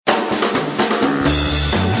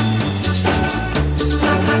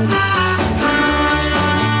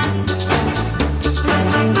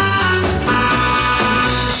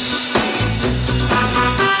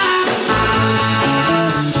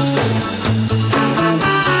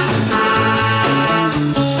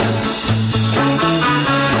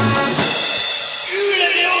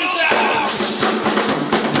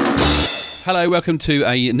Hello, welcome to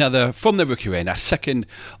another From the Rookery End, our second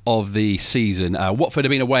of the season. Watford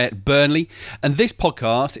have been away at Burnley, and this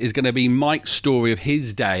podcast is going to be Mike's story of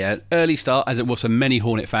his day, an early start, as it was for many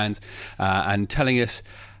Hornet fans, and telling us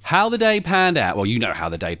how the day panned out. Well, you know how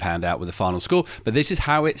the day panned out with the final score, but this is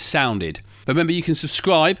how it sounded. But remember, you can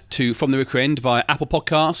subscribe to From the Rookery End via Apple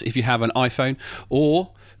Podcasts if you have an iPhone,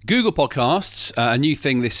 or Google Podcasts, a new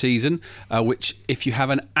thing this season, which if you have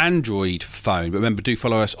an Android phone. But remember, do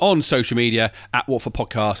follow us on social media at Watford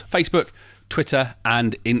Podcast, Facebook, Twitter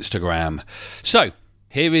and Instagram. So,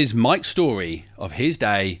 here is Mike's story of his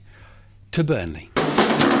day to Burnley.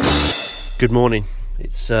 Good morning.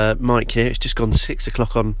 It's Mike here. It's just gone 6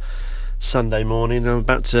 o'clock on Sunday morning. I'm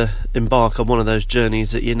about to embark on one of those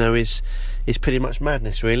journeys that you know is pretty much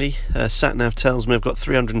madness, really. SatNav tells me I've got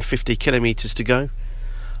 350 kilometres to go.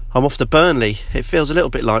 I'm off to Burnley. It feels a little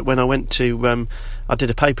bit like when I went to... I did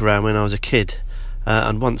a paper round when I was a kid,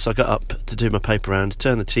 and once I got up to do my paper round,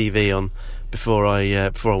 turned the TV on before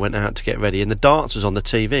I went out to get ready, and the darts was on the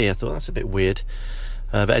TV. I thought, that's a bit weird.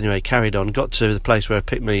 But anyway, carried on, got to the place where I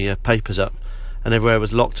picked my papers up, and everywhere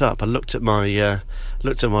was locked up. I looked at my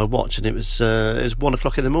watch, and it was 1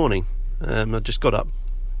 o'clock in the morning. I just got up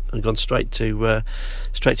and gone straight to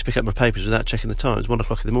pick up my papers without checking the time. It was 1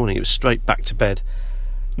 o'clock in the morning. It was straight back to bed.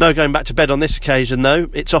 No going back to bed on this occasion, though.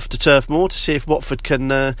 It's off to Turf Moor to see if Watford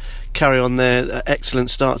can carry on their excellent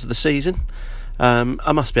start to the season.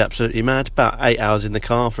 I must be absolutely mad. About 8 hours in the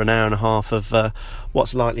car for an hour and a half of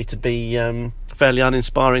what's likely to be fairly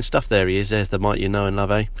uninspiring stuff. There he is. There's the Mike you know and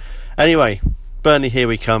love, eh? Anyway, Burnley, here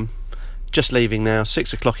we come. Just leaving now,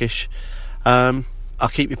 6 o'clock-ish. I'll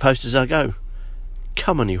keep you posted as I go.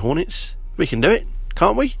 Come on, you Hornets. We can do it,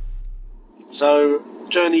 can't we? So,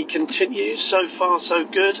 journey continues. So far, so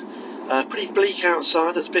good. Pretty bleak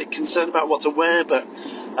outside. I was a bit concerned about what to wear, but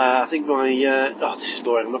I think my... this is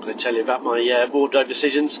boring. I'm not going to tell you about my wardrobe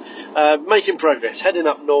decisions. Making progress. Heading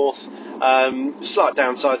up north. Slight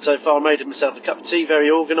downside so far. I made myself a cup of tea,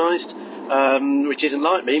 very organised, which isn't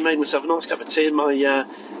like me. Made myself a nice cup of tea in my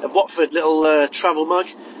Watford little travel mug.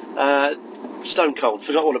 Stone cold.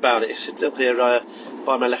 Forgot all about it. It's up here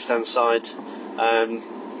by my left-hand side.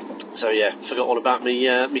 So yeah, forgot all about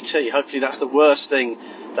me tea. Hopefully that's the worst thing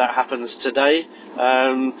that happens today.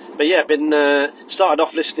 But yeah, started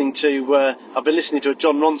off listening to. I've been listening to a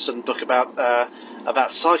John Ronson book about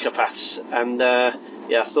psychopaths, and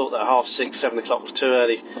I thought that 6:30, 7 o'clock was too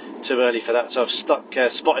early for that. So I've stuck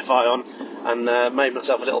Spotify on and made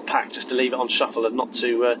myself a little pack just to leave it on shuffle and not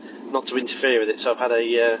to interfere with it. So I've had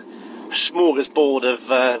a smorgasbord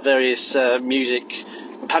of various music.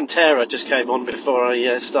 Pantera just came on before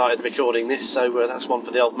I started recording this, so that's one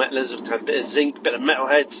for the old metalers. I've had a bit of Zinc, a bit of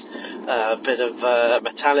Metalheads, a bit of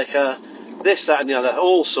Metallica, this, that and the other,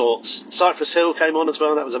 all sorts. Cypress Hill came on as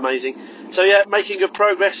well, that was amazing. So yeah, making good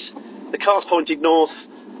progress. The car's pointed north.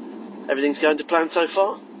 Everything's going to plan so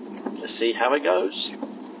far. Let's see how it goes.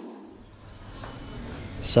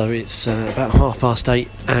 So it's about 8:30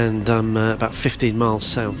 and I'm about 15 miles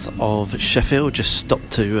south of Sheffield. Just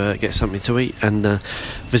stopped to get something to eat and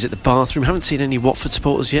visit the bathroom. Haven't seen any Watford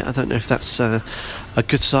supporters yet. I don't know if that's a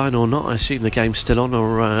good sign or not. I assume the game's still on,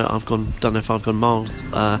 or don't know if I've gone miles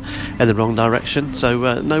in the wrong direction.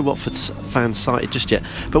 So no Watford fans sighted just yet.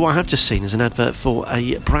 But what I have just seen is an advert for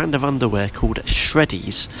a brand of underwear called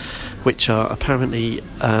Shreddies, which are apparently,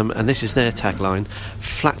 and this is their tagline,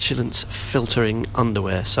 flatulence filtering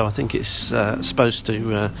underwear. So I think it's supposed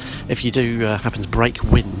to, if you do happen to break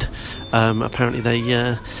wind, apparently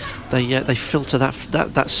they filter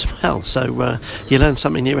that smell. So you learn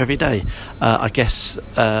something new every day. I guess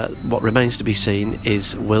what remains to be seen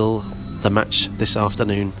is, will the match this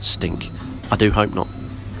afternoon stink? I do hope not.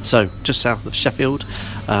 So just south of Sheffield,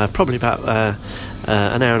 probably about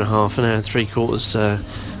an hour and a half, an hour and 3/4.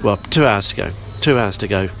 2 hours to go. 2 hours to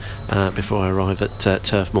go before I arrive at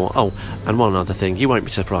Turf Moor. Oh, and one other thing, you won't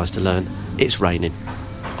be surprised to learn, it's raining.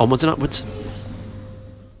 Onwards and upwards.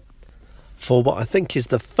 For what I think is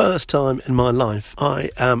the first time in my life, I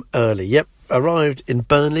am early. Yep, arrived in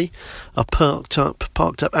Burnley. I parked up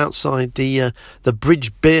outside the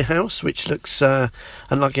Bridge Beer House, which looks like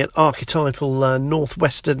an archetypal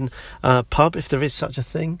northwestern pub, if there is such a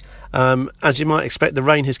thing. As you might expect, the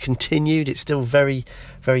rain has continued. It's still very,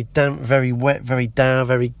 very damp, very wet, very dour,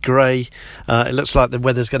 very grey. It looks like the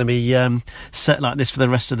weather's going to be set like this for the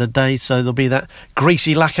rest of the day, so there'll be that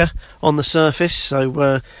greasy lacquer on the surface.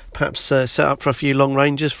 So perhaps set up for a few long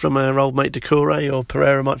ranges from our old mate Decore, or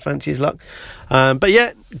Pereira might fancy his luck. But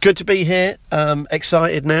yeah, good to be here.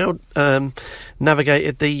 Excited now.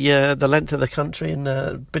 Navigated the length of the country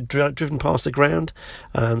and been driven past the ground.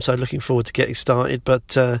 So looking forward to getting started.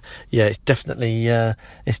 But yeah, it's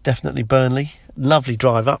definitely Burnley. Lovely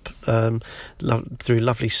drive up through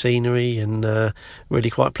lovely scenery and really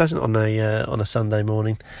quite pleasant on a Sunday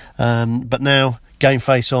morning. But now game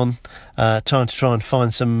face on. Time to try and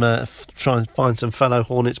find some fellow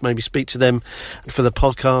Hornets. Maybe speak to them for the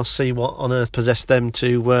podcast. See what on earth possessed them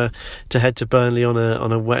to head to Burnley on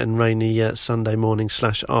a wet and rainy Sunday morning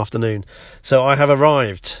 / afternoon. So I have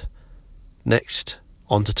arrived. Next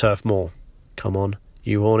onto Turf Moor. Come on,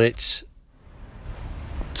 you Hornets.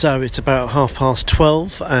 So it's about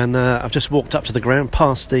 12:30 and I've just walked up to the ground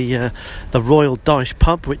past the Royal Dyche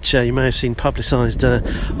pub, which you may have seen publicised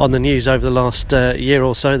on the news over the last year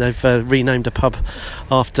or so. They've renamed a pub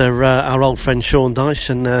after our old friend Sean Dyche,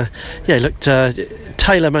 and yeah, it looked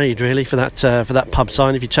tailor-made really for that pub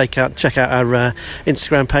sign. If you check out our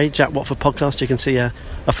Instagram page at Watford Podcast, you can see a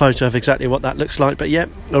photo of exactly what that looks like. But yeah,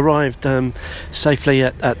 arrived safely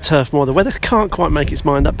at Turf Moor. The weather can't quite make its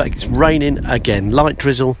mind up, but it's raining again. Light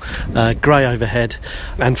drizzle, grey overhead,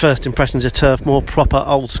 and first impressions of Turf Moor, proper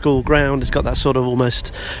old school ground. It's got that sort of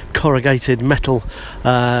almost corrugated metal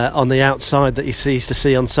on the outside that you used to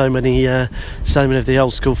see on so many of the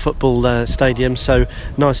old school football stadiums. So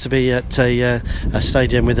nice to be at a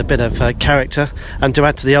stadium with a bit of character, and to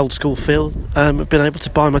add to the old school feel, I've been able to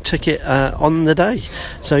buy my ticket on the day.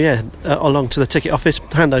 So yeah, along to the ticket office,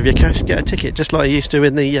 hand over your cash, get a ticket, just like I used to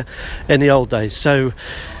in the old days. So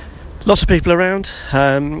lots of people around,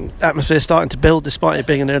 atmosphere starting to build despite it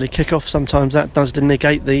being an early kick-off. Sometimes that does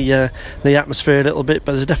negate the atmosphere a little bit,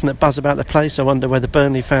 but there's a definite buzz about the place. I wonder whether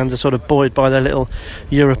Burnley fans are sort of buoyed by their little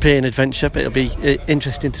European adventure, but it'll be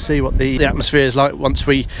interesting to see what the atmosphere is like once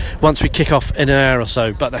we kick off in an hour or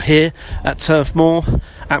so. But here at Turf Moor,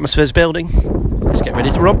 atmosphere's building. Let's get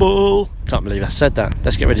ready to rumble. Can't believe I said that.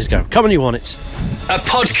 Let's get ready to go. Come on, you Hornets. A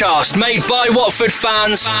podcast made by Watford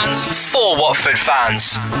fans for Watford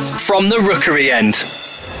fans. From the Rookery end.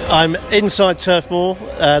 I'm inside Turf Moor.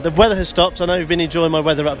 The weather has stopped. I know you've been enjoying my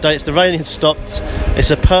weather updates. The rain has stopped.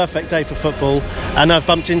 It's a perfect day for football. And I've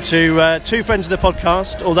bumped into two friends of the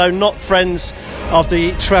podcast, although not friends of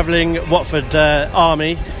the travelling Watford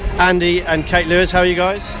army. Andy and Kate Lewis. How are you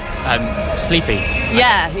guys? Sleepy.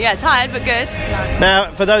 Yeah, tired but good.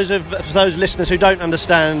 Now, for those listeners who don't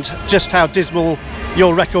understand just how dismal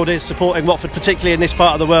your record is supporting Watford, particularly in this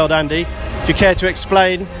part of the world, Andy, do you care to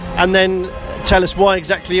explain and then tell us why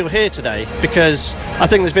exactly you're here today? Because I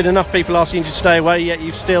think there's been enough people asking you to stay away, yet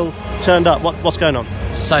you've still turned up. What's going on?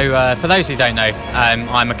 So, for those who don't know,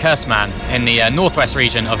 I'm a curse man in the northwest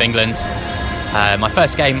region of England. My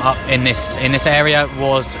first game up in this area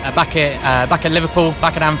was back at Liverpool,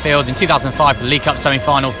 back at Anfield in 2005 for the League Cup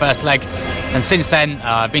semi-final, first leg. And since then,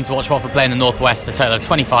 I've been to watch Watford play in the Northwest a total of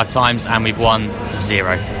 25 times, and we've won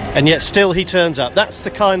 0. And yet still he turns up. That's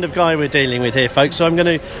the kind of guy we're dealing with here, folks. So I'm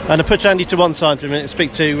going to put Andy to one side for a minute and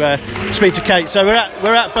speak to Kate. So we're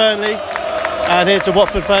at Burnley. And here's the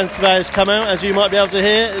Watford fan players come out, as you might be able to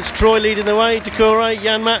hear. It's Troy leading the way, Doucouré,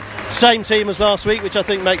 Janmaat, same team as last week, which I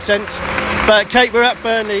think makes sense. But Kate, we're at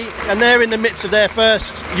Burnley, and they're in the midst of their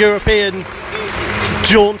first European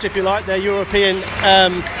jaunt, if you like, their European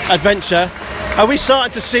adventure. Are we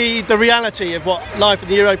starting to see the reality of what life in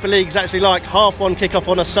the Europa League is actually like? Half one kick-off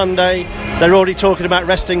on a Sunday, they're already talking about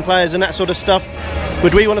resting players and that sort of stuff.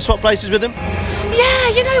 Would we want to swap places with them? Yeah,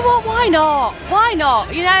 you know what? Why not? Why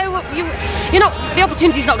not? You know, you're not. The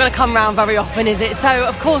opportunity's not going to come round very often, is it? So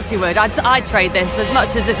of course you would. I'd trade this, as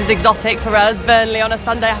much as this is exotic for us. Burnley on a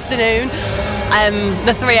Sunday afternoon.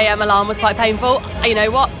 The 3 a.m. alarm was quite painful. You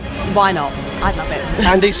know what? Why not? I'd love it.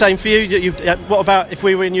 Andy, same for you. What about if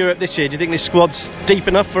we were in Europe this year? Do you think this squad's deep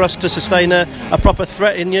enough for us to sustain a proper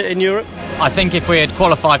threat in Europe? I think if we had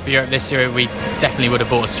qualified for Europe this year, we definitely would have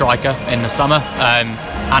bought a striker in the summer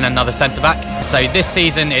and another centre-back. So this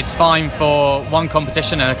season it's fine for one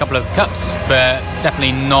competition and a couple of cups, but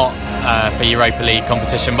definitely not for Europa League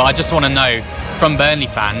competition. But I just want to know from Burnley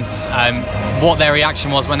fans what their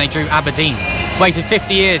reaction was when they drew Aberdeen. Waited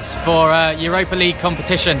 50 years for Europa League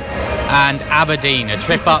competition, and Aberdeen, a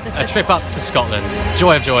trip up to Scotland.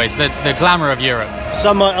 Joy of joys, the glamour of Europe.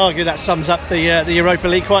 Some might argue that sums up the Europa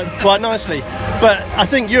League quite nicely. But I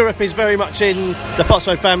think Europe is very much in the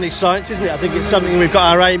Pozzo family sights, isn't it? I think it's something we've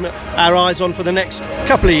got our eyes on for the next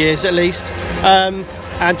couple of years at least.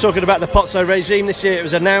 And talking about the Pozzo regime, this year it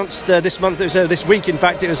was announced, this week in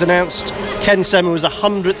fact, it was announced Ken Sema was the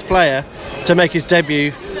 100th player to make his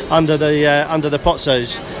debut under the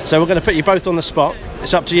Pozzos. So we're going to put you both on the spot.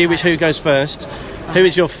 It's up to you who goes first. Who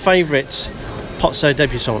is your favourite Pozzo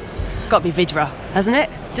debutant? Got to be Vydra, hasn't it?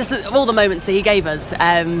 Just all the moments that he gave us.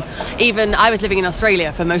 Even I was living in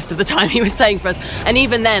Australia for most of the time he was playing for us, and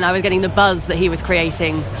even then I was getting the buzz that he was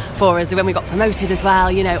creating for us when we got promoted as well.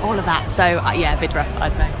 All of that. So yeah, Vydra,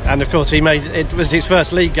 I'd say. And of course, it was his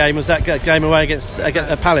first league game. Was that game away against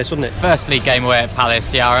Palace, wasn't it? First league game away at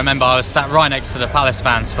Palace. Yeah, I remember I was sat right next to the Palace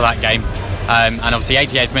fans for that game. And obviously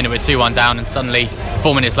 88th minute we're 2-1 down, and suddenly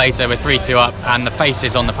 4 minutes later we're 3-2 up, and the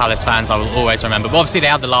faces on the Palace fans I will always remember. But obviously they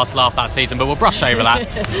had the last laugh that season, but we'll brush over that.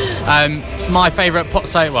 My favourite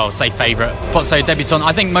Pozzo debutant,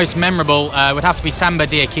 I think most memorable would have to be Samba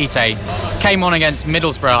Diakite. Came on against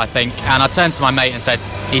Middlesbrough, I think, and I turned to my mate and said,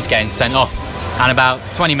 he's getting sent off. And about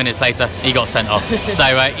 20 minutes later he got sent off. So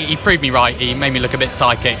he proved me right, he made me look a bit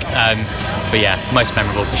psychic, but yeah, most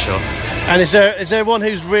memorable for sure. And is there one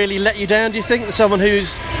who's really let you down, do you think? Someone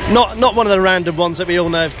who's not one of the random ones that we all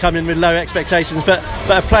know have come in with low expectations, but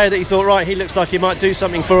a player that you thought, right, he looks like he might do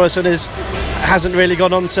something for us and hasn't really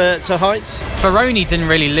gone on to heights? Ferroni didn't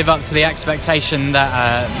really live up to the expectation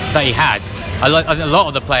that he had. A lot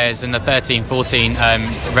of the players in the 13-14,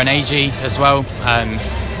 Renegi as well,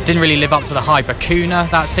 didn't really live up to the hype. Acuna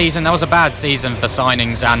that season, that was a bad season for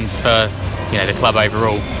signings and for the club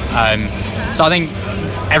overall. So I think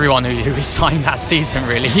everyone who signed that season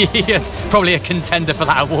really is probably a contender for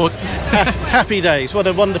that award. Happy days, what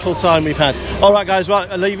a wonderful time we've had. All right guys, right,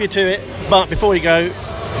 I'll leave you to it, but before we go,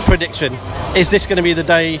 prediction, is this going to be the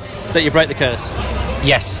day that you break the curse?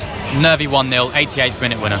 Yes, nervy 1-0, 88th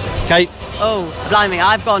minute winner. Kate? Oh, blimey,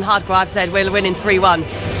 I've gone hardcore. I've said we're winning 3-1.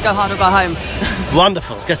 Go hard or go home.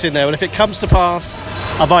 Wonderful, get in there. Well, if it comes to pass,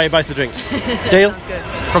 I'll buy you both a drink. Deal? Sounds good.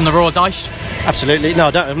 From the Raw Deist? Absolutely.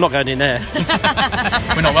 No, I'm not going in there.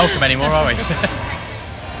 We're not welcome anymore, are we?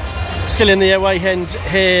 Still in the away end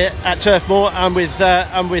here at Turf Moor. I'm with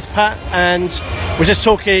Pat, and we're just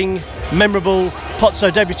talking memorable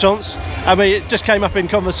Pozzo debutants. And we just came up in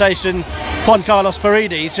conversation Juan Carlos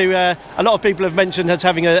Paredes, who a lot of people have mentioned as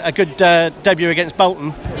having a good debut against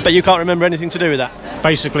Bolton, but you can't remember anything to do with that.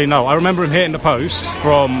 Basically, no. I remember him hitting the post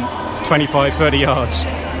from 25-30 yards.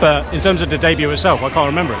 But in terms of the debut itself, I can't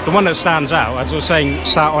remember it. The one that stands out, as I was saying,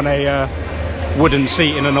 sat on a wooden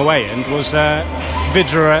seat in an away end, was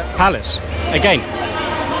Vydra at Palace. Again,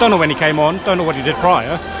 don't know when he came on, don't know what he did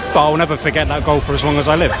prior, but I'll never forget that goal for as long as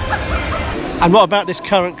I live. And what about this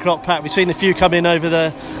current crop, Pat? We've seen a few come in over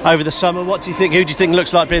the summer. What do you think? Who do you think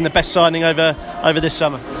looks like being the best signing over this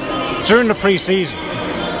summer? During the pre-season,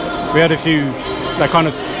 we had a few that kind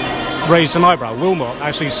of raised an eyebrow. Wilmot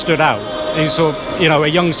actually stood out. He's sort of, a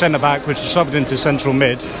young centre-back which was shoved into central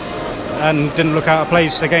mid and didn't look out of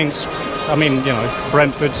place against,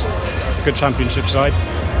 Brentford, good championship side,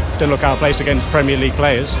 didn't look out of place against Premier League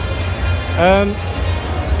players.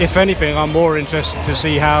 If anything, I'm more interested to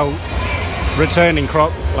see how returning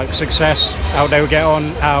crop, like Success, how they will get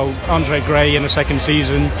on, how Andre Gray in the second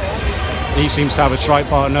season, he seems to have a strike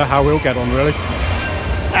partner, how he'll get on really.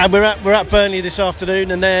 And we're at Burnley this afternoon,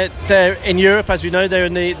 and they're in Europe, as we know. They're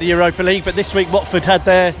in the Europa League, but this week Watford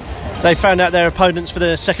they found out their opponents for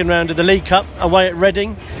the second round of the League Cup away at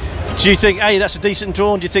Reading. Do you think that's a decent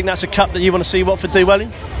draw, and do you think that's a cup that you want to see Watford do well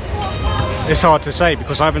in? It's hard to say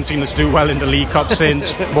because I haven't seen us do well in the League Cup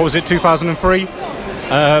since 2003.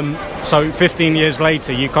 So 15 years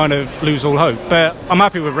later you kind of lose all hope, but I'm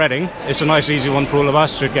happy with Reading. It's a nice easy one for all of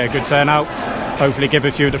us, should get a good turnout, hopefully give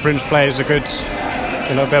a few of the fringe players a good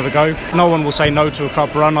bit of a go. No one will say no to a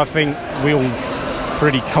cup run. I think we're all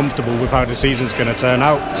pretty comfortable with how the season's going to turn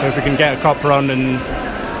out, so if we can get a cup run and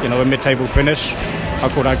a mid-table finish, I'll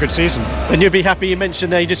call that a good season. And you'd be happy, you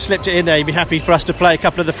mentioned there, you just slipped it in there, you'd be happy for us to play a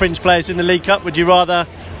couple of the fringe players in the League Cup. Would you rather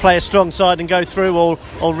play a strong side and go through,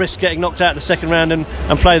 or risk getting knocked out the second round and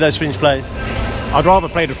play those fringe players? I'd rather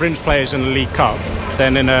play the fringe players in the League Cup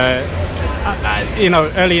than in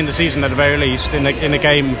early in the season at the very least, in a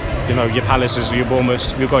game, your Palaces, your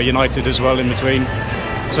Bournemouth, you've got United as well in between.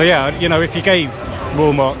 So yeah, if you gave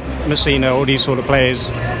Wilmot, Messina, all these sort of players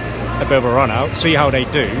a bit of a run out, see how they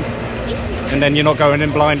do, and then you're not going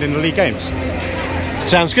in blind in the league games.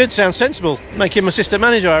 Sounds good, sounds sensible. Make him assistant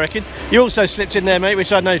manager, I reckon. You also slipped in there, mate,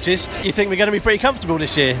 which I noticed. You think we're going to be pretty comfortable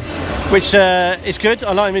this year, which is good.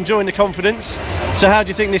 I'm enjoying the confidence. So how do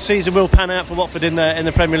you think this season will pan out for Watford in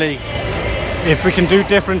the Premier League? If we can do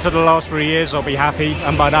different to the last 3 years, I'll be happy.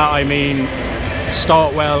 And by that I mean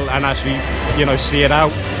start well and actually, see it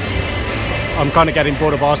out. I'm kind of getting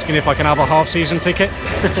bored of asking if I can have a half-season ticket.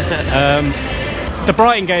 The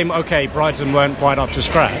Brighton game, okay, Brighton weren't quite up to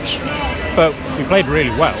scratch, but we played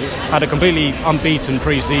really well. Had a completely unbeaten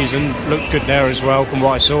pre-season, looked good there as well from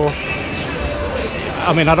what I saw.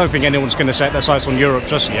 I mean, I don't think anyone's going to set their sights on Europe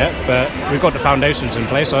just yet, but we've got the foundations in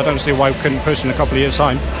place, so I don't see why we couldn't push in a couple of years'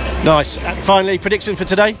 time. Nice. Finally, prediction for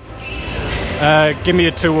today? Give me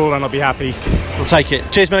a 2-2 and I'll be happy. We'll take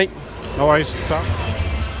it. Cheers, mate. No worries.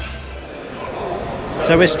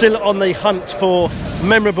 So we're still on the hunt for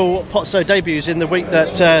memorable Pozzo debuts in the week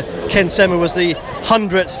that Ken Sema was the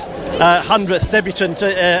 100th debutant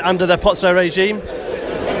under the Pozzo regime.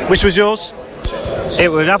 Which was yours? It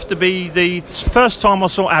would have to be the first time I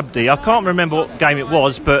saw Abdi. I can't remember what game it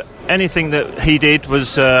was, but anything that he did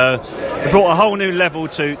was brought a whole new level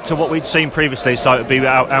to what we'd seen previously, so it would be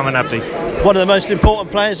Almen Abdi. One of the most important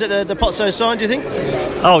players at the Pozzo side, do you think?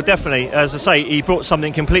 Oh, definitely. As I say, he brought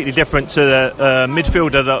something completely different to the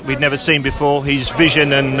midfielder that we'd never seen before. His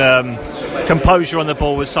vision and composure on the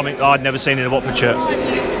ball was something I'd never seen in a Watford shirt.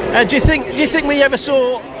 Do you think we ever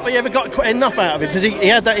got quite enough out of him? Because he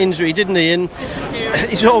had that injury, didn't he? And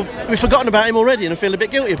we've forgotten about him already, and I feel a bit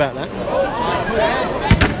guilty about that.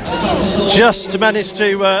 Just managed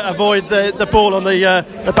to avoid the ball on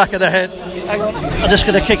the back of the head. I'm just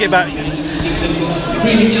going to kick it back.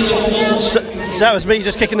 So that was me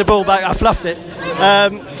just kicking the ball back. I fluffed it.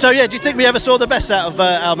 Do you think we ever saw the best out of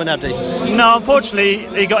Almen Abdi? No, unfortunately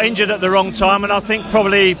he got injured at the wrong time, and I think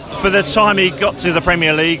probably by the time he got to the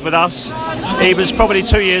Premier League with us, he was probably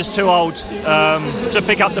 2 years too old to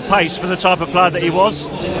pick up the pace for the type of player that he was.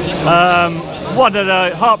 One of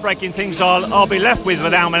the heartbreaking things I'll be left with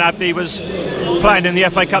Almen Abdi was playing in the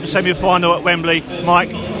FA Cup semi-final at Wembley,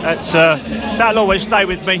 Mike. That'll always stay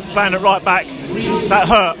with me, playing it right back. That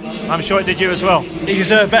hurt. I'm sure it did you as well. He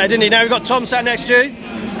deserved better, didn't he? Now we've got Tom sat next to you.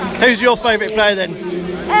 Who's your favourite player then?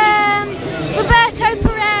 Roberto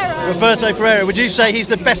Pereira. Roberto Pereira. Would you say he's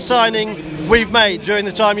the best signing we've made during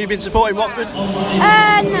the time you've been supporting Watford?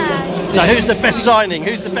 No. So who's the best signing?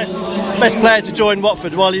 Who's the best player to join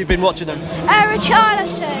Watford while you've been watching them?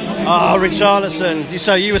 Richarlison. Richarlison.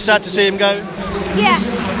 So you were sad to see him go?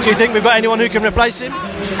 Yes. Do you think we've got anyone who can replace him?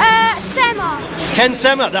 Sema. Ken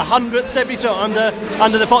Sema, the 100th debutant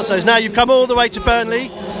under the Pozzos. Now you've come all the way to Burnley.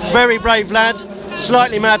 Very brave lad.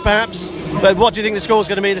 Slightly mad perhaps. But what do you think the score's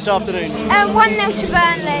going to be this afternoon? 1-0 to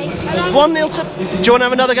Burnley. 1-0 to... Do you want to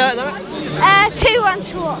have another go at that? 2-1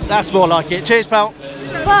 to Watford. That's more like it. Cheers, pal.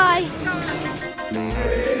 Bye.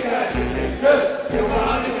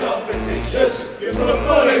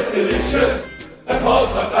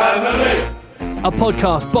 A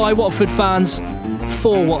podcast by Watford fans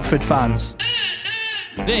for Watford fans.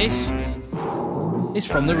 This is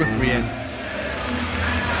From the Rookery End.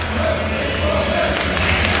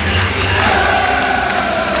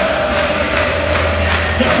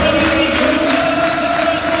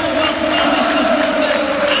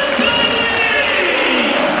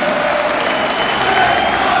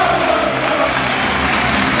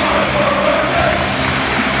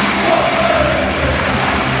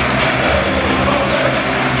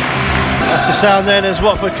 That's the sound then as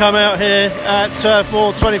Watford come out here at Turf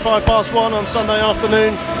Moor 1:25 on Sunday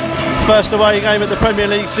afternoon. First away game of the Premier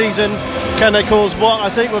League season. Can they cause what I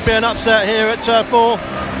think would be an upset here at Turf Moor?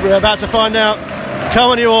 We're about to find out. Come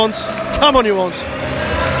on, you Horns. Come on, you Horns.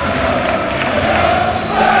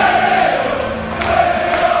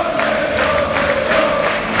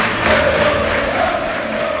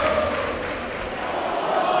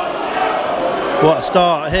 What a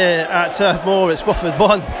start here at Turf Moor. It's Watford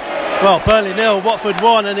 1. Well, Burnley 0, Watford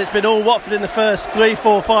 1, and it's been all Watford in the first 3,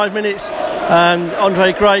 4, 5 minutes. And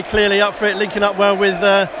Andre Gray clearly up for it, linking up well with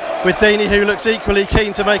Deeney, who looks equally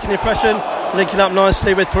keen to make an impression. Linking up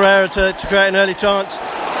nicely with Pereira to create an early chance.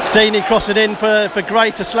 Deeney crossing in for Gray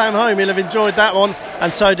to slam home. He'll have enjoyed that one,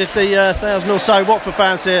 and so did the 1,000 or so Watford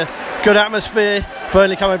fans here. Good atmosphere.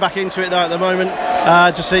 Burnley coming back into it though at the moment.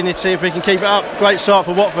 Just need to see if we can keep it up. Great start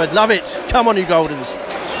for Watford. Love it. Come on, you Goldens.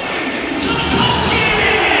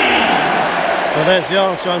 Well, there's the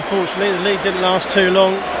answer, unfortunately. The lead didn't last too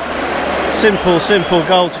long. Simple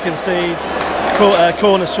goal to concede.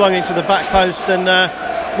 Corner swung into the back post, and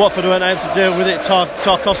Watford weren't able to deal with it.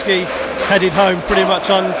 Tarkowski headed home pretty much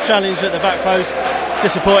unchallenged at the back post.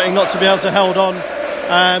 Disappointing not to be able to hold on.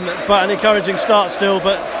 But an encouraging start still,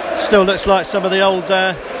 but still looks like some of the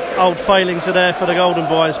old failings are there for the Golden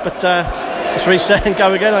Boys. But let's reset and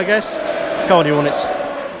go again, I guess. Come on, you Hornets.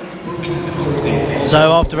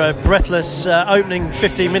 So after a breathless opening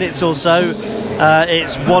 15 minutes or so,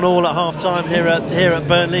 it's 1-1 at half-time here at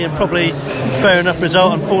Burnley, and probably fair enough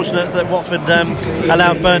result. Unfortunate that Watford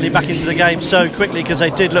allowed Burnley back into the game so quickly, because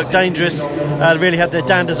they did look dangerous. Really had their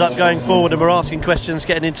danders up going forward and were asking questions,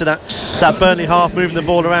 getting into that Burnley half, moving the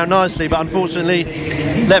ball around nicely, but unfortunately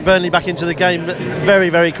let Burnley back into the game very,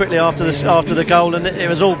 very quickly after the goal, and it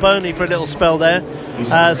was all Burnley for a little spell there.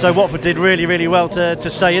 So Watford did really, really well to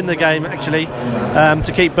stay in the game, actually,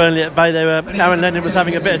 to keep Burnley at bay. Aaron Lennon was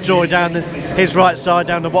having a bit of joy down his right side,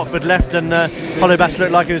 down the Watford left, and Holebas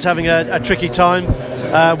looked like he was having a tricky time.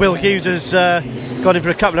 Will Hughes has got in for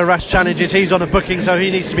a couple of rash challenges. He's on a booking, so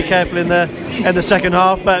he needs to be careful in the second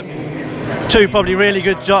half. But two probably really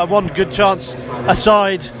good, one good chance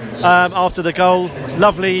aside after the goal.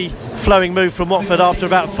 Lovely flowing move from Watford after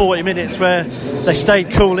about 40 minutes, where they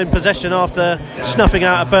stayed cool in possession after snuffing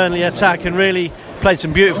out a Burnley attack and really played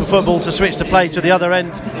some beautiful football to switch the play to the other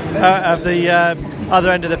end of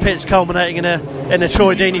the pitch, culminating in a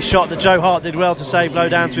Troy Deeney shot that Joe Hart did well to save low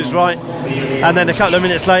down to his right. And then a couple of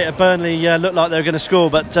minutes later, Burnley looked like they were going to score,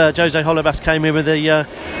 but Jose Holebas came in with a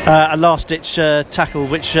last-ditch tackle,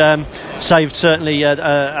 which saved certainly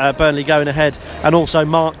Burnley going ahead, and also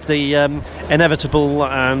marked the inevitable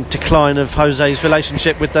decline of Jose's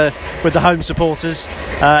relationship with the home supporters.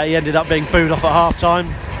 He ended up being booed off at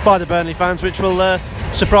half-time by the Burnley fans, which will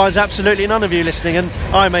surprise absolutely none of you listening, and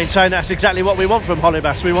I maintain that's exactly what we want from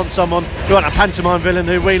Holebas. We want a pantomime villain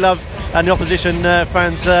who we love and the opposition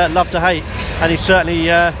fans love to hate, and he's certainly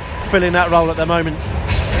filling that role at the moment.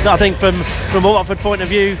 I think from a Watford point of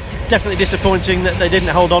view, definitely disappointing that they didn't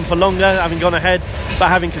hold on for longer, having gone ahead, but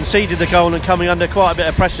having conceded the goal and coming under quite a bit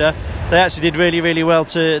of pressure, they actually did really, really well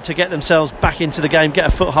to get themselves back into the game, get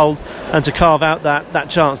a foothold, and to carve out that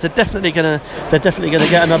chance. They're definitely going to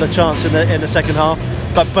get another chance in the second half,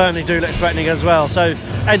 but Burnley do look threatening as well. So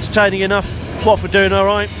entertaining enough. Watford doing all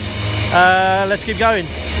right. Let's keep going.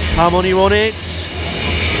 Come on, you want it?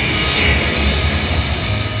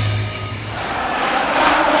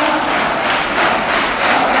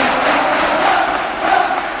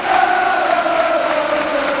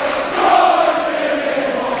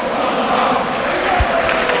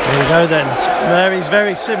 Go then.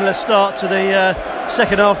 Very similar start to the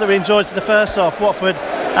second half that we enjoyed to the first half. Watford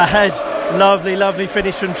ahead. Lovely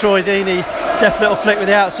finish from Troy Deeney. Deft little flick with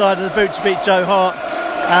the outside of the boot to beat Joe Hart.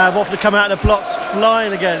 Watford come out of the blocks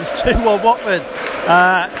flying again. It's 2-1 Watford.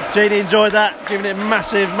 Deeney enjoyed that, giving it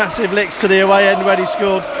massive licks to the away end where he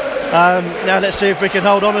scored. Now let's see if we can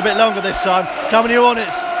hold on a bit longer this time. Come on, you on it.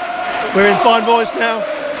 We're in fine voice now.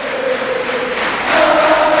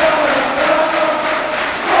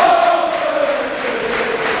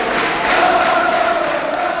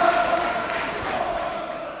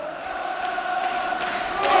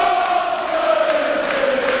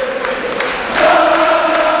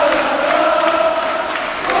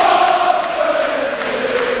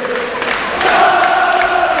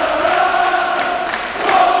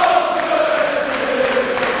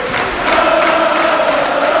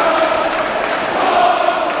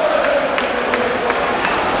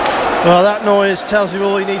 Well, that noise tells you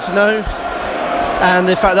all you need to know, and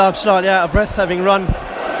the fact that I'm slightly out of breath, having run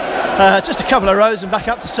just a couple of rows and back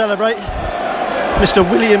up to celebrate. Mr.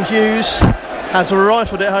 William Hughes has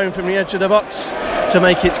rifled it home from the edge of the box to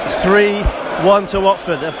make it 3-1 to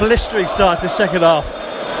Watford. A blistering start to the second half.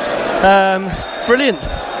 Brilliant.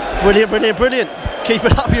 Keep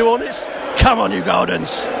it up, you Hornets. Come on, you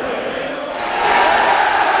Goldens.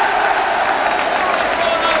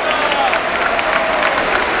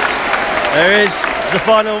 There is. It's the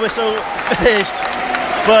final whistle. It's finished.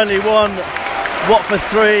 Burnley 1, Watford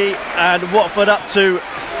 3, and Watford up to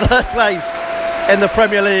third place in the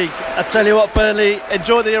Premier League. I tell you what, Burnley,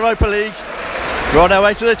 enjoy the Europa League. We're on our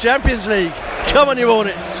way to the Champions League. Come on, you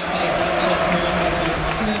Hornets.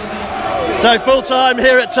 So full time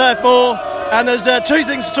here at Turf Moor, and there's two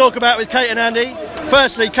things to talk about with Kate and Andy.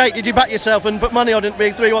 Firstly, Kate, did you back yourself and put money on it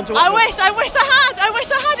being 3-1 to Watford? I wish I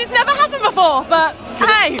had. It's never happened before, but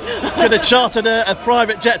hey. Could have chartered a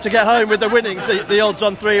private jet to get home with the winnings, the odds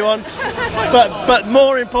on 3-1. But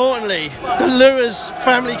more importantly, the Lewis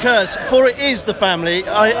family curse, for it is the family.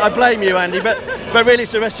 I blame you, Andy, but really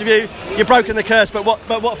it's the rest of you. You've broken the curse, but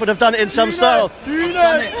Watford have done it in some style.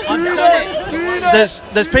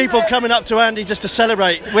 There's people coming up to Andy just to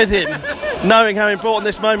celebrate with him, knowing how important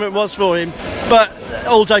this moment was for him. But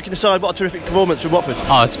all joking aside, what a terrific performance from Watford.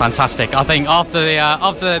 Oh, it's fantastic. I think after the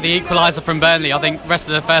equaliser from Burnley, I think the rest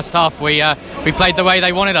of the first half we played the way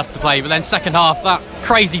they wanted us to play. But then second half, that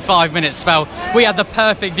crazy 5-minute spell, we had the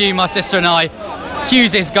perfect view, my sister and I.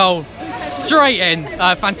 Hughes' goal, straight in,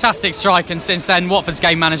 fantastic strike. And since then, Watford's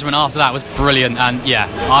game management after that was brilliant. And yeah,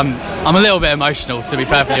 I'm a little bit emotional, to be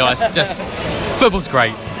perfectly honest. Just football's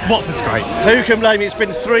great. Watford's great. Who can blame you? It's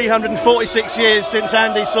been 346 years since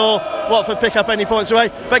Andy saw Watford pick up any points away.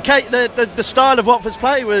 But Kate, the style of Watford's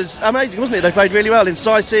play was amazing, wasn't it? They played really well,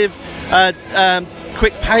 incisive,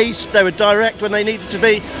 quick pace. They were direct when they needed to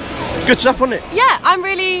be. good stuff, wasn't it? Yeah, I'm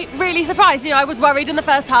really, really surprised. I was worried in the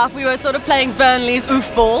first half. We were sort of playing Burnley's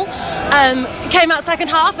oof ball. Came out second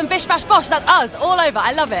half and bish, bash, bosh. That's us, all over.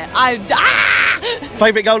 I love it.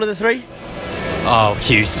 Favourite goal of the three? Oh,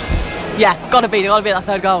 Hughes. Yeah, gotta be that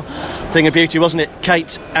third goal. Thing of beauty, wasn't it?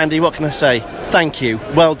 Kate, Andy, what can I say? Thank you.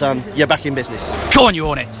 Well done. You're back in business. Come on, you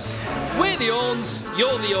Hornets. We're the Orns,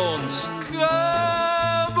 you're the Orns.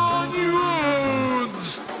 Come on, you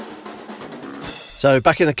Orns. So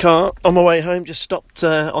back in the car, on my way home, just stopped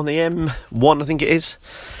on the M1, I think it is.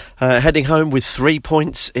 Heading home with 3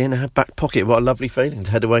 points in our back pocket. What a lovely feeling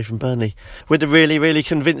to head away from Burnley with a really, really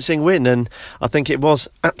convincing win. And I think it was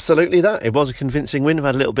absolutely that. It was a convincing win. We've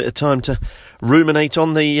had a little bit of time to ruminate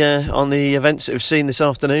on the events that we've seen this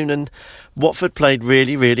afternoon. And Watford played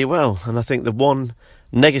really, really well. And I think the one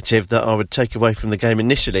negative that I would take away from the game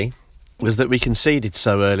initially was that we conceded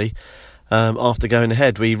so early. After going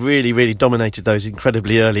ahead, we really, really dominated those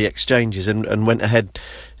incredibly early exchanges and went ahead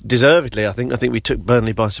deservedly. I think we took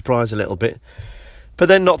Burnley by surprise a little bit, but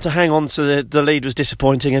then not to hang on to the lead was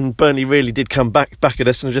disappointing. And Burnley really did come back at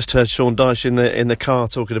us. And I just heard Sean Dyche in the car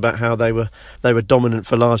talking about how they were dominant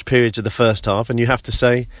for large periods of the first half, and you have to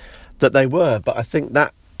say that they were. But I think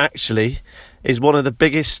that actually is one of the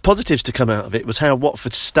biggest positives to come out of it was how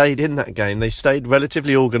Watford stayed in that game. They stayed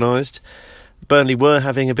relatively organised. Burnley were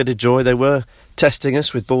having a bit of joy. They were testing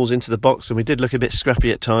us with balls into the box, and we did look a bit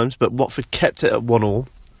scrappy at times, but Watford kept it at 1-1.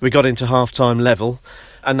 We got into half-time level,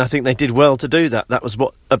 and I think they did well to do that. That's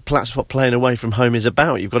what playing away from home is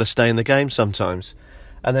about. You've got to stay in the game sometimes.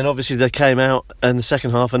 And then obviously they came out in the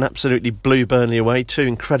second half and absolutely blew Burnley away. 2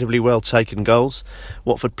 incredibly well taken goals.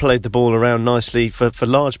 Watford played the ball around nicely for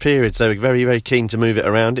large periods. They were very, very keen to move it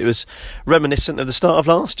around. It was reminiscent of the start of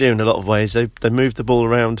last year in a lot of ways. They moved the ball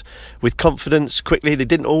around with confidence, quickly. They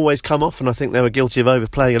didn't always come off, and I think they were guilty of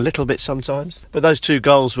overplaying a little bit sometimes. But those 2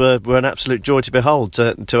 goals were an absolute joy to behold,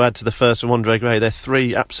 to add to the first from Andre Gray. They're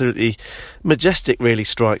 3 absolutely majestic, really,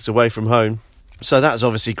 strikes away from home. So that's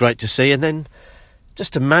obviously great to see. And then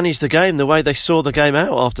just to manage the game the way they saw the game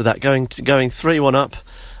out after that, going 3-1 up.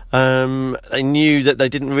 They knew that they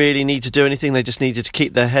didn't really need to do anything. They just needed to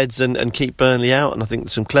keep their heads and keep Burnley out. And I think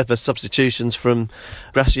some clever substitutions from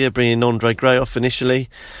Gracia, bringing Andre Gray off initially.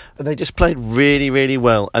 And they just played really, really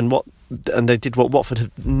well. And they did what Watford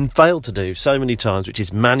have failed to do so many times, which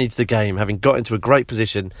is manage the game. Having got into a great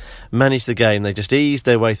position, manage the game. They just eased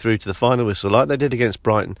their way through to the final whistle like they did against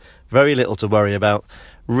Brighton. Very little to worry about.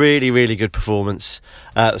 Really, really good performance.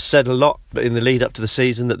 Said a lot in the lead up to the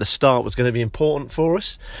season that the start was going to be important for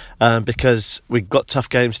us because we've got tough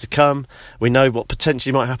games to come. We know what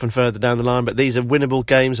potentially might happen further down the line, but these are winnable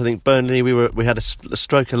games. I think Burnley, we had a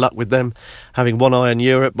stroke of luck with them having one eye on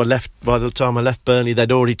Europe. By the time I left Burnley,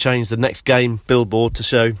 they'd already changed the next game billboard to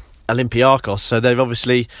show Olympiacos. So they've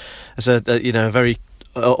obviously, as a very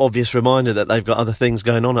obvious reminder that they've got other things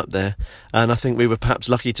going on up there. And I think we were perhaps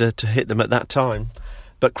lucky to hit them at that time.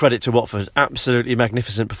 But credit to Watford, absolutely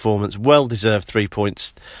magnificent performance, well-deserved 3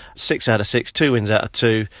 points, 6 out of 6, 2 wins out of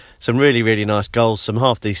 2, some really, really nice goals, some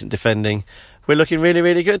half-decent defending. We're looking really,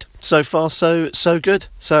 really good. So far, so good.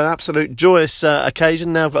 So absolute joyous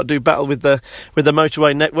occasion. Now I've got to do battle with the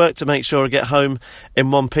motorway network to make sure I get home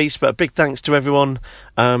in one piece. But a big thanks to everyone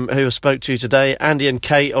who I spoke to today. Andy and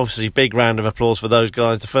Kate, obviously big round of applause for those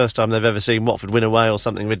guys. The first time they've ever seen Watford win away or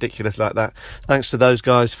something ridiculous like that. Thanks to those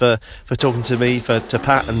guys for talking to me, to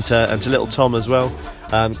Pat and to little Tom as well.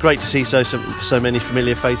 Great to see so many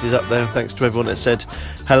familiar faces up there. Thanks to everyone that said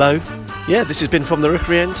hello. Yeah, this has been From the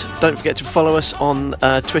Rookery End. Don't forget to follow us on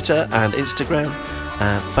Twitter and Instagram,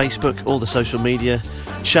 Facebook, all the social media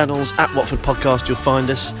channels. At Watford Podcast, you'll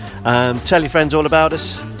find us. Tell your friends all about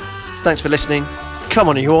us. Thanks for listening. Come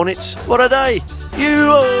on, you Hornets. What a day! You